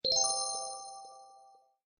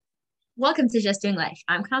Welcome to Just Doing Life.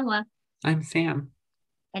 I'm Kamala, I'm Sam.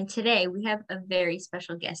 and today we have a very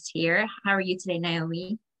special guest here. How are you today,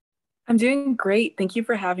 Naomi? I'm doing great. Thank you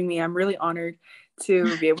for having me. I'm really honored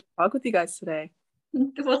to be able to talk with you guys today.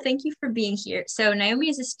 Well, thank you for being here. So, Naomi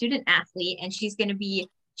is a student athlete, and she's going to be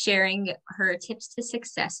sharing her tips to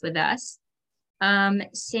success with us.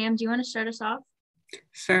 Sam, do you want to start us off?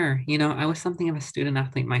 Sure, I was something of a student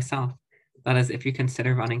athlete myself. That is, if you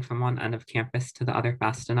consider running from one end of campus to the other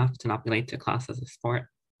fast enough to not be late to class as a sport.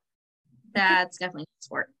 That's definitely a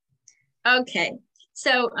sport. Okay.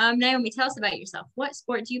 So, Naomi, tell us about yourself. What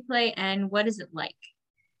sport do you play, and what is it like?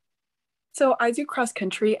 So I do cross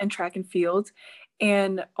country and track and field,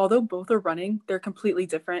 and although both are running, they're completely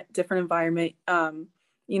different environment.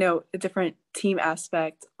 A different team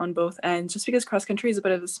aspect on both ends. Just because cross country is a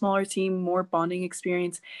bit of a smaller team, more bonding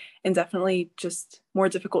experience, and definitely just more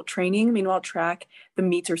difficult training. Meanwhile, track, the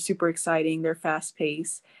meets are super exciting. They're fast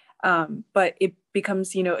paced, but it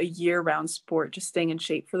becomes a year round sport, just staying in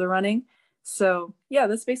shape for the running. So yeah,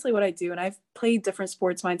 that's basically what I do. And I've played different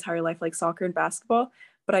sports my entire life, like soccer and basketball,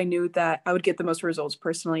 but I knew that I would get the most results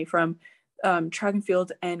personally from track and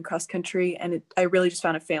field and cross country. And I really just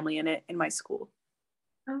found a family in it in my school.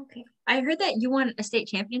 Okay. I heard that you won a state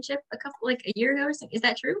championship like a year ago or something. Is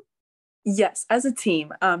that true? Yes, as a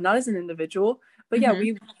team, not as an individual. But yeah, Mm-hmm.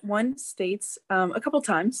 we won states a couple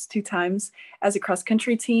times, two times as a cross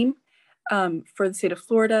country team for the state of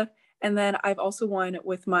Florida. And then I've also won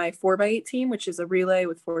with my 4x8 team, which is a relay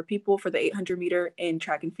with four people for the 800 meter in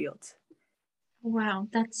track and field. Wow,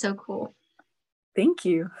 that's so cool. Thank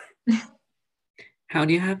you. How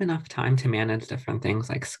do you have enough time to manage different things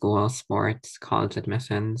like school, sports, college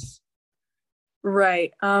admissions?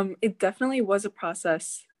 Right. It definitely was a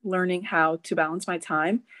process learning how to balance my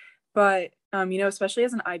time. But, especially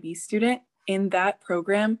as an IB student in that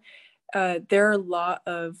program, there are a lot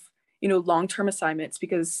of, long-term assignments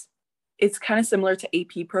because it's kind of similar to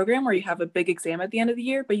AP program where you have a big exam at the end of the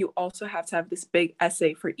year, but you also have to have this big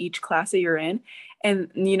essay for each class that you're in.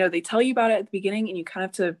 And, they tell you about it at the beginning and you kind of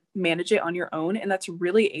have to manage it on your own. And that's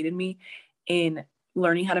really aided me in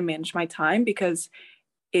learning how to manage my time because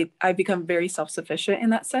I've become very self-sufficient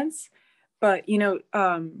in that sense. But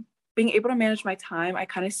being able to manage my time, I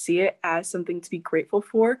kind of see it as something to be grateful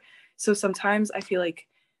for. So sometimes I feel like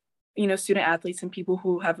student athletes and people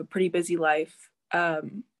who have a pretty busy life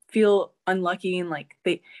feel unlucky and like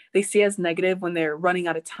they see as negative when they're running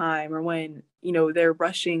out of time or when they're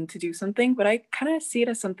rushing to do something. But I kind of see it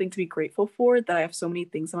as something to be grateful for, that I have so many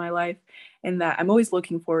things in my life and that I'm always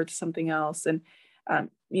looking forward to something else. And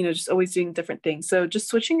just always doing different things. So just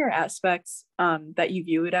switching your aspects that you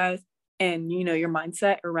view it as, and your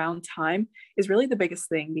mindset around time is really the biggest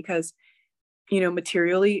thing because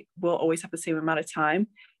materially we'll always have the same amount of time.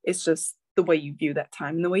 It's just the way you view that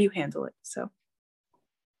time and the way you handle it. So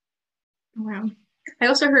Wow. I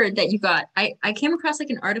also heard that I came across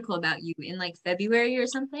like an article about you in like February or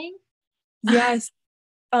something. yes.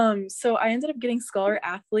 So I ended up getting Scholar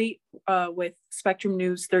Athlete with Spectrum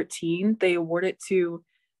News 13. They award it to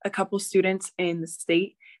a couple students in the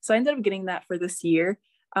state. So I ended up getting that for this year,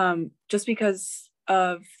 just because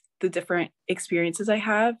of the different experiences I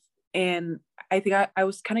have. And I think I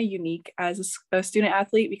was kind of unique as a student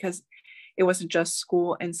athlete because it wasn't just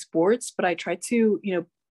school and sports, but I tried to,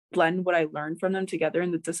 blend what I learned from them together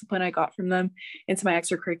and the discipline I got from them into my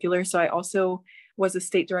extracurricular. So I also was a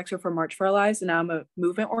state director for March for Our Lives, and now I'm a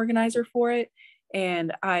movement organizer for it.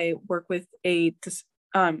 And I work with a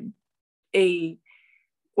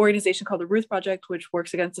organization called the Ruth Project, which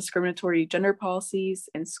works against discriminatory gender policies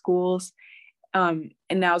in schools. And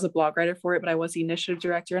now as a blog writer for it, but I was the initiative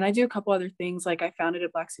director. And I do a couple other things, like I founded a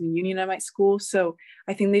Black Student Union at my school. So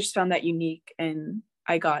I think they just found that unique, and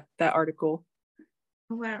I got that article.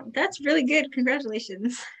 Wow, that's really good.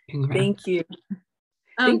 Congratulations. Congrats. Thank you.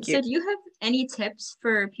 Thank you. So do you have any tips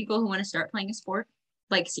for people who want to start playing a sport,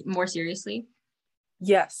 like more seriously?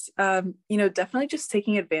 Yes, definitely just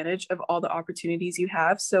taking advantage of all the opportunities you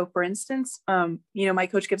have. So, for instance, my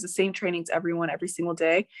coach gives the same training to everyone every single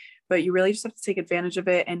day, but you really just have to take advantage of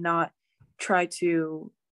it and not try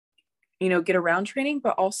to, get around training.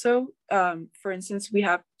 But also, for instance, we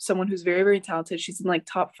have someone who's very, very talented. She's in like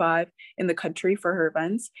top 5 in the country for her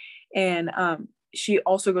events, and she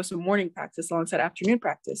also goes to morning practice alongside afternoon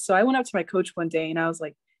practice. So I went up to my coach one day and I was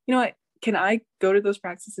like, you know what? Can I go to those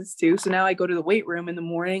practices too? So now I go to the weight room in the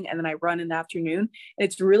morning and then I run in the afternoon. And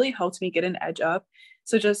it's really helped me get an edge up.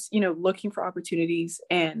 So just, looking for opportunities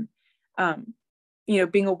and,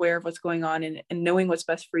 being aware of what's going on and knowing what's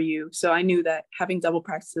best for you. So I knew that having double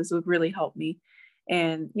practices would really help me.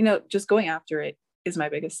 And, just going after it is my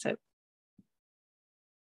biggest tip.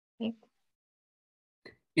 Okay.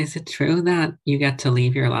 Is it true that you get to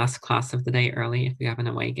leave your last class of the day early if you have an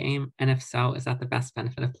away game? And if so, is that the best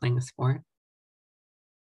benefit of playing a sport?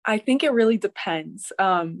 I think it really depends.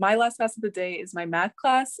 My last class of the day is my math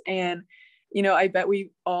class, and I bet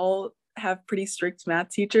we all have pretty strict math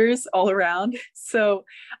teachers all around. So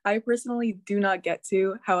I personally do not get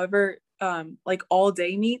to. However, like all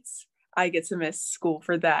day meets, I get to miss school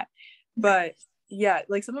for that. But yeah,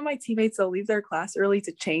 like some of my teammates, they'll leave their class early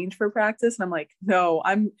to change for practice, and I'm like, no,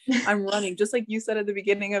 I'm running. Just like you said at the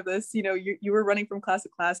beginning of this, you were running from class to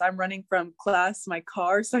class. I'm running from class to my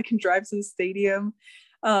car so I can drive to the stadium,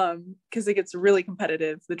 because it gets really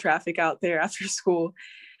competitive, the traffic out there after school.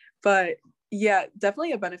 But yeah,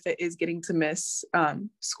 definitely a benefit is getting to miss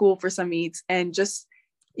school for some meets, and just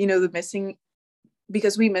the missing,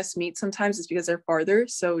 because we miss meets sometimes it's because they're farther.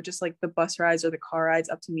 So just like the bus rides or the car rides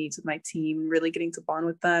up to meets with my team, really getting to bond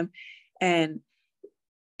with them, and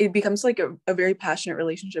it becomes like a very passionate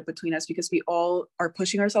relationship between us because we all are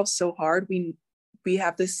pushing ourselves so hard. We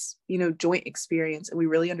have this joint experience, and we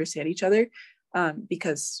really understand each other,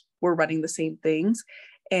 because we're running the same things,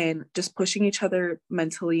 and just pushing each other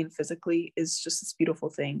mentally and physically is just this beautiful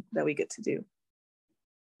thing that we get to do.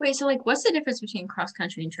 Wait, so like what's the difference between cross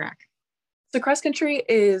country and track? So cross country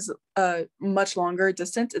is a much longer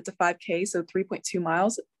distance. It's a 5K, so 3.2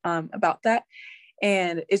 miles, about that.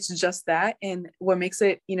 And it's just that. And what makes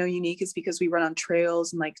it, unique is because we run on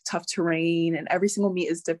trails and like tough terrain, and every single meet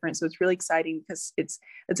is different. So it's really exciting because it's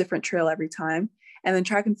a different trail every time. And then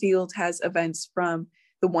track and field has events from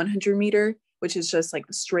the 100 meter, which is just like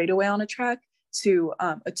the straightaway on a track, to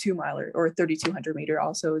a 2-miler, or 3,200 meter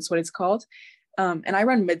also is what it's called. And I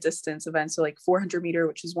run mid-distance events, so like 400 meter,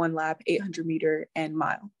 which is 1 lap, 800 meter, and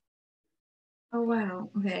mile. Oh, wow.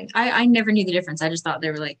 Okay. I never knew the difference. I just thought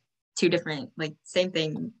they were like two different, like same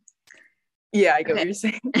thing. Yeah, I get what you're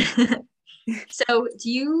saying. So do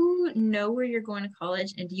you know where you're going to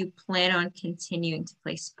college, and do you plan on continuing to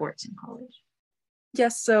play sports in college?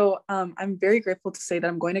 Yes, so I'm very grateful to say that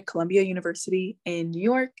I'm going to Columbia University in New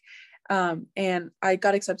York. And I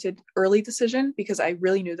got accepted early decision because I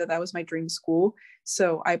really knew that that was my dream school.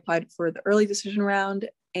 So I applied for the early decision round,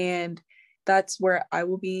 and that's where I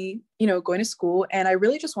will be, going to school. And I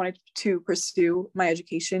really just wanted to pursue my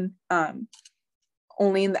education,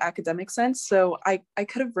 only in the academic sense. So I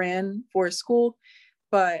could have ran for a school,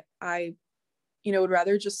 but I would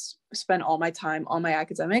rather just spend all my time on my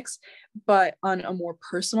academics. But on a more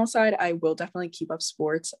personal side, I will definitely keep up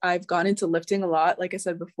sports. I've gone into lifting a lot. Like I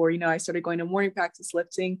said before, I started going to morning practice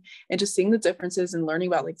lifting, and just seeing the differences and learning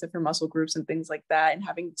about like different muscle groups and things like that, and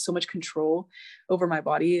having so much control over my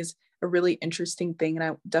body is a really interesting thing. And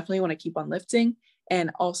I definitely want to keep on lifting, and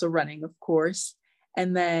also running, of course.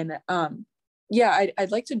 And then,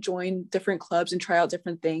 I'd like to join different clubs and try out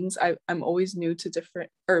different things. I'm always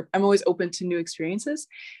I'm always open to new experiences.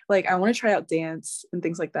 Like I want to try out dance and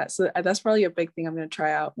things like that. So that's probably a big thing I'm going to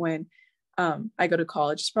try out when I go to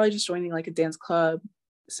college. It's probably just joining like a dance club.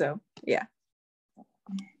 So yeah.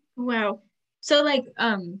 Wow. So like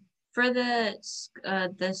for this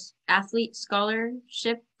athlete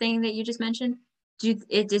scholarship thing that you just mentioned,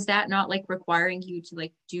 is that not like requiring you to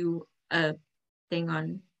like do a thing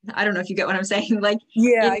on, I don't know if you get what I'm saying. Like,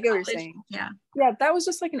 yeah, I get what you're saying. Yeah. Yeah, that was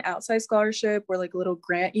just like an outside scholarship or like a little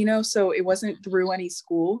grant, so it wasn't through any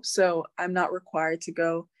school. So I'm not required to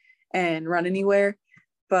go and run anywhere.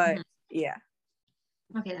 But yeah.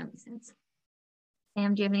 Okay, that makes sense.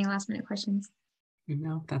 Sam, do you have any last minute questions?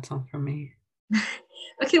 No, that's all from me.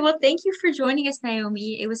 Okay, well, thank you for joining us,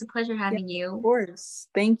 Naomi. It was a pleasure having you. Of course.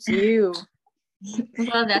 Thank you.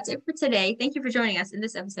 Well, that's it for today. Thank you for joining us in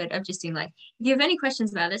this episode of Just Doing Life. If you have any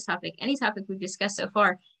questions about this topic, any topic we've discussed so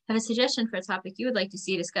far, have a suggestion for a topic you would like to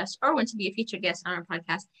see discussed, or want to be a featured guest on our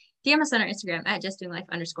podcast, DM us on our Instagram at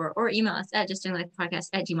justdoinglife_, or email us at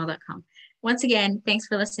justdoinglifepodcast@gmail.com. Once again, thanks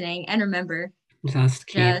for listening, and remember, just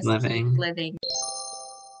keep living. Keep living.